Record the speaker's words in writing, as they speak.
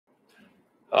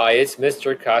Hi, it's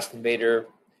Mr. Costumator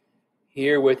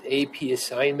here with AP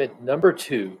assignment number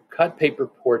 2, cut paper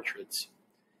portraits.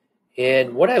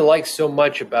 And what I like so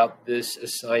much about this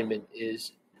assignment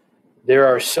is there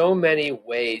are so many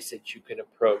ways that you can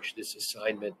approach this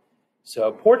assignment.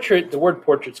 So portrait, the word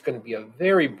portrait is going to be a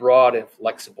very broad and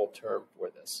flexible term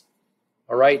for this.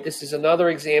 All right, this is another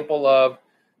example of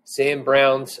Sam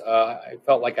Brown's. I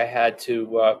felt like I had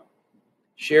to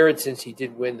share it since he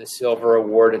did win the silver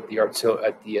award at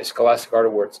the Scholastic Art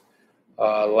Awards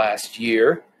last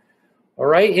year. All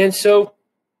right, and so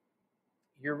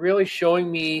you're really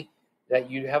showing me that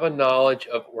you have a knowledge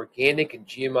of organic and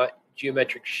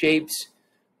geometric shapes,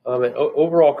 and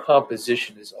overall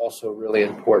composition is also really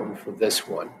important for this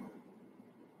one.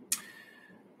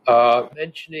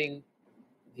 Mentioning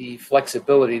the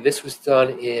flexibility, this was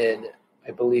done in,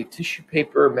 I believe, tissue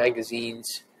paper,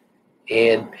 magazines,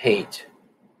 and paint.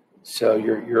 So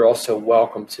you're also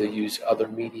welcome to use other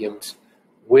mediums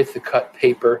with the cut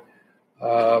paper.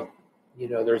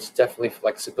 There's definitely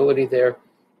flexibility there.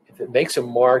 If it makes a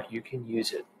mark, you can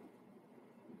use it.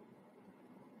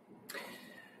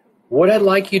 What I'd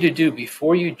like you to do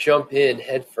before you jump in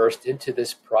headfirst into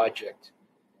this project,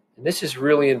 and this is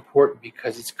really important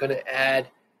because it's going to add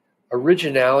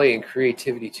originality and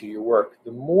creativity to your work.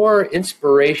 The more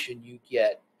inspiration you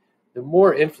get, the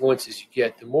more influences you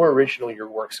get, the more original your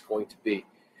work's going to be.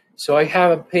 So I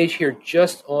have a page here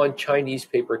just on Chinese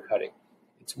paper cutting.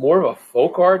 It's more of a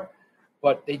folk art,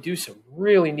 but they do some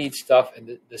really neat stuff,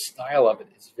 and the style of it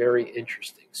is very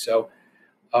interesting. So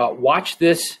watch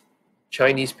this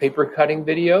Chinese paper cutting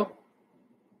video.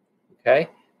 Okay?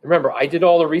 Remember, I did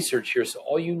all the research here, so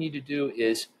all you need to do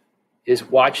is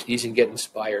watch these and get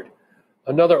inspired.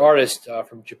 Another artist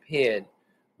from Japan,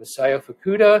 Masayo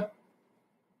Fukuda,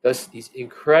 does these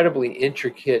incredibly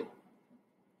intricate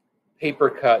paper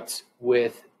cuts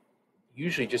with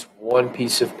usually just one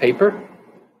piece of paper.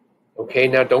 Okay,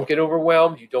 now don't get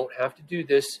overwhelmed. You don't have to do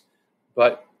this,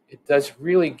 but it does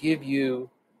really give you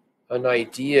an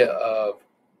idea of,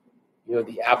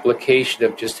 the application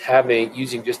of just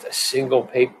using just a single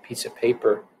piece of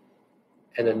paper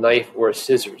and a knife or a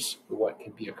scissors for what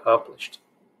can be accomplished.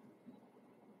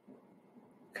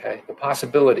 Okay, the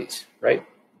possibilities, right?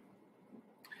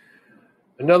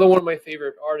 Another one of my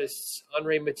favorite artists,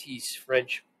 Henri Matisse,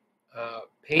 French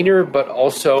painter, but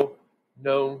also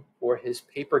known for his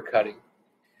paper cutting.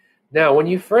 Now, when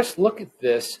you first look at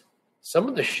this, some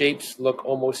of the shapes look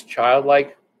almost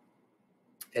childlike,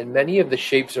 and many of the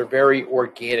shapes are very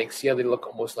organic. See how they look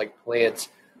almost like plants?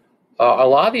 A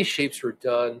lot of these shapes were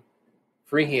done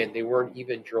freehand. They weren't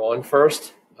even drawn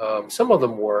first. Some of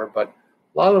them were, but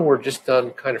a lot of them were just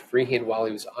done kind of freehand while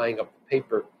he was eyeing up the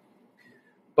paper.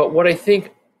 But what I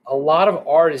think a lot of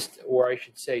artists, or I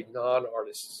should say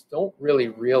non-artists, don't really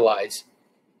realize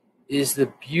is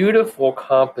the beautiful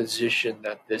composition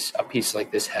that a piece like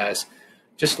this has.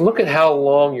 Just look at how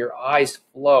long your eyes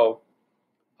flow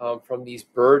from these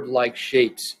bird-like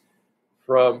shapes,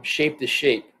 from shape to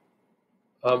shape.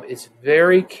 It's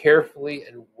very carefully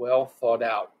and well thought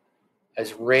out.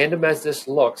 As random as this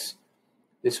looks,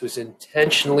 this was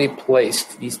intentionally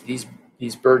placed.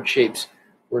 These bird shapes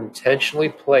were intentionally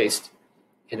placed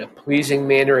in a pleasing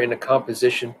manner in a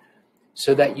composition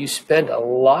so that you spend a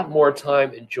lot more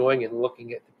time enjoying and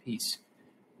looking at the piece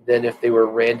than if they were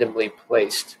randomly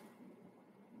placed.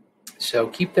 So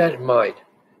keep that in mind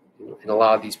in a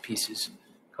lot of these pieces.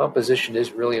 Composition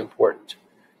is really important.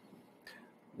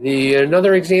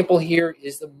 Another example here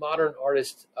is the modern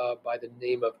artist by the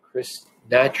name of Chris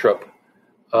Natrup.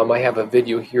 I have a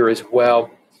video here as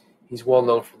well. He's well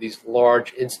known for these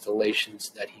large installations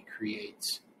that he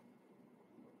creates.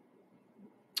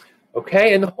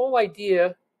 Okay, and the whole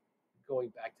idea, going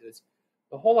back to this,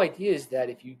 the whole idea is that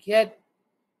if you get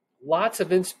lots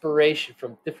of inspiration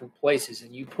from different places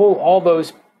and you pull all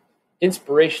those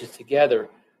inspirations together,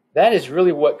 that is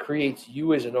really what creates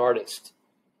you as an artist.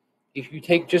 If you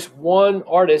take just one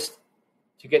artist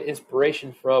to get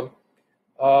inspiration from,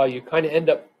 you kind of end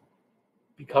up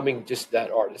becoming just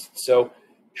that artist. So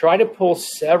try to pull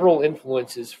several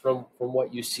influences from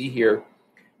what you see here.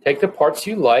 Take the parts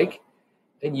you like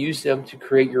and use them to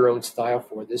create your own style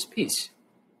for this piece.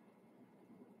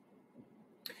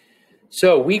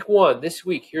 So week 1, this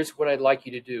week, here's what I'd like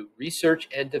you to do. Research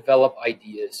and develop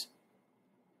ideas.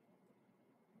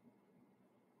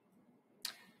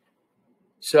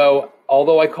 So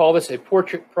although I call this a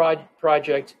portrait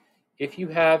project, if you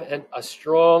have a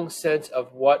strong sense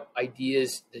of what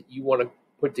ideas that you want to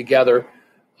put together,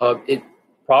 it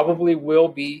probably will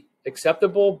be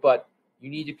acceptable, but you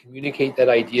need to communicate that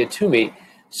idea to me.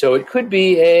 So it could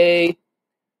be a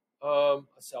a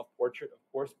self-portrait, of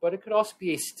course, but it could also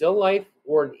be a still life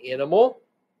or an animal.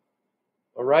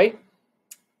 All right.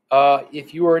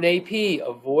 If you are an AP,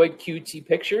 avoid cutesy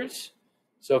pictures.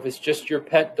 So if it's just your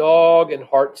pet dog and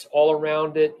hearts all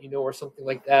around it, or something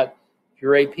like that, if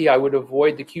you're AP, I would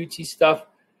avoid the cutesy stuff.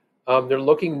 They're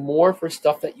looking more for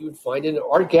stuff that you would find in an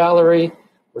art gallery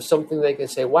or something they can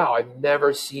say, wow, I've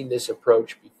never seen this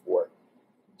approach before.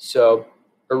 So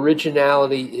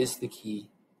originality is the key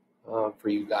for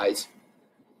you guys.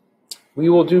 We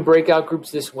will do breakout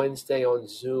groups this Wednesday on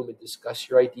Zoom and discuss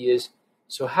your ideas.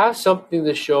 So have something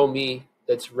to show me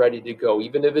that's ready to go,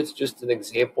 even if it's just an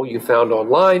example you found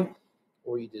online,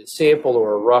 or you did a sample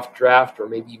or a rough draft, or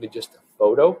maybe even just a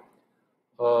photo.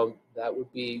 That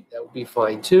would be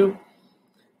fine too.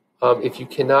 If you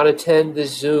cannot attend the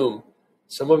Zoom,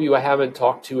 some of you I haven't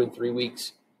talked to in 3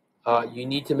 weeks, you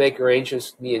need to make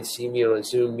arrangements with me and see me on a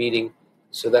Zoom meeting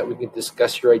so that we can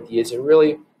discuss your ideas and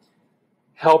really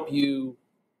help you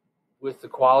with the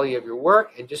quality of your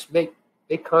work and just make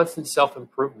constant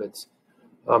self-improvements.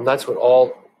 That's what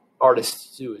all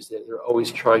artists do, is that they're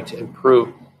always trying to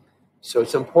improve. So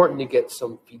it's important to get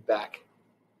some feedback.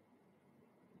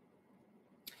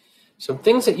 Some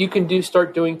things that you can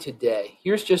start doing today.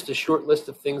 Here's just a short list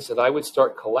of things that I would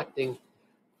start collecting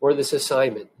for this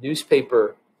assignment.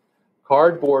 Newspaper,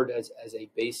 cardboard as a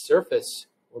base surface,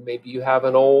 or maybe you have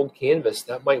an old canvas,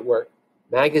 that might work.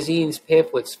 Magazines,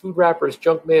 pamphlets, food wrappers,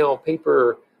 junk mail,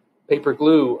 paper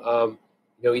glue,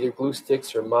 either glue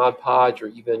sticks or Mod Podge, or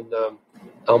even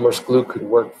Elmer's glue could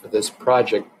work for this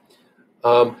project.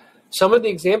 Some of the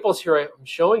examples here I'm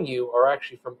showing you are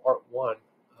actually from Art 1.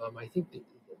 I think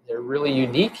they're really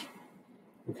unique.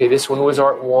 Okay, this one was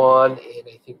Art 1, and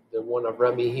I think the one of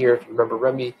Remy here, if you remember,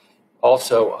 Remy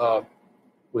also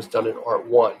was done in Art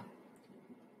 1.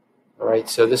 All right,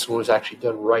 so this one was actually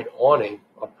done right on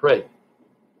a print.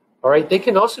 All right, they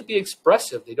can also be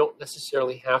expressive. They don't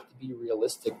necessarily have to be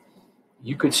realistic.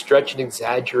 You could stretch and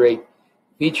exaggerate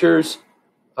features.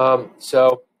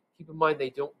 So keep in mind they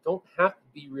don't have to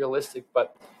be realistic,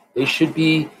 but they should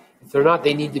be. If they're not,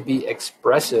 they need to be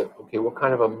expressive. Okay, what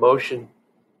kind of emotion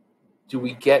do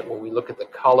we get when we look at the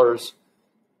colors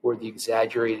or the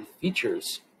exaggerated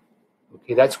features?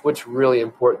 Okay, that's what's really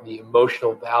important, the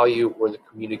emotional value or the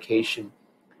communication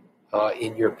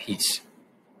in your piece.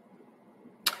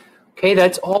 Okay,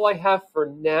 that's all I have for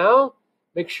now.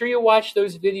 Make sure you watch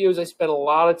those videos. I spent a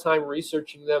lot of time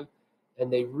researching them,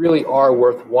 and they really are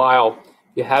worthwhile.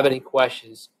 If you have any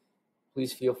questions,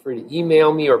 please feel free to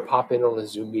email me or pop in on a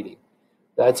Zoom meeting.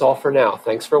 That's all for now.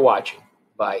 Thanks for watching.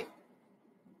 Bye.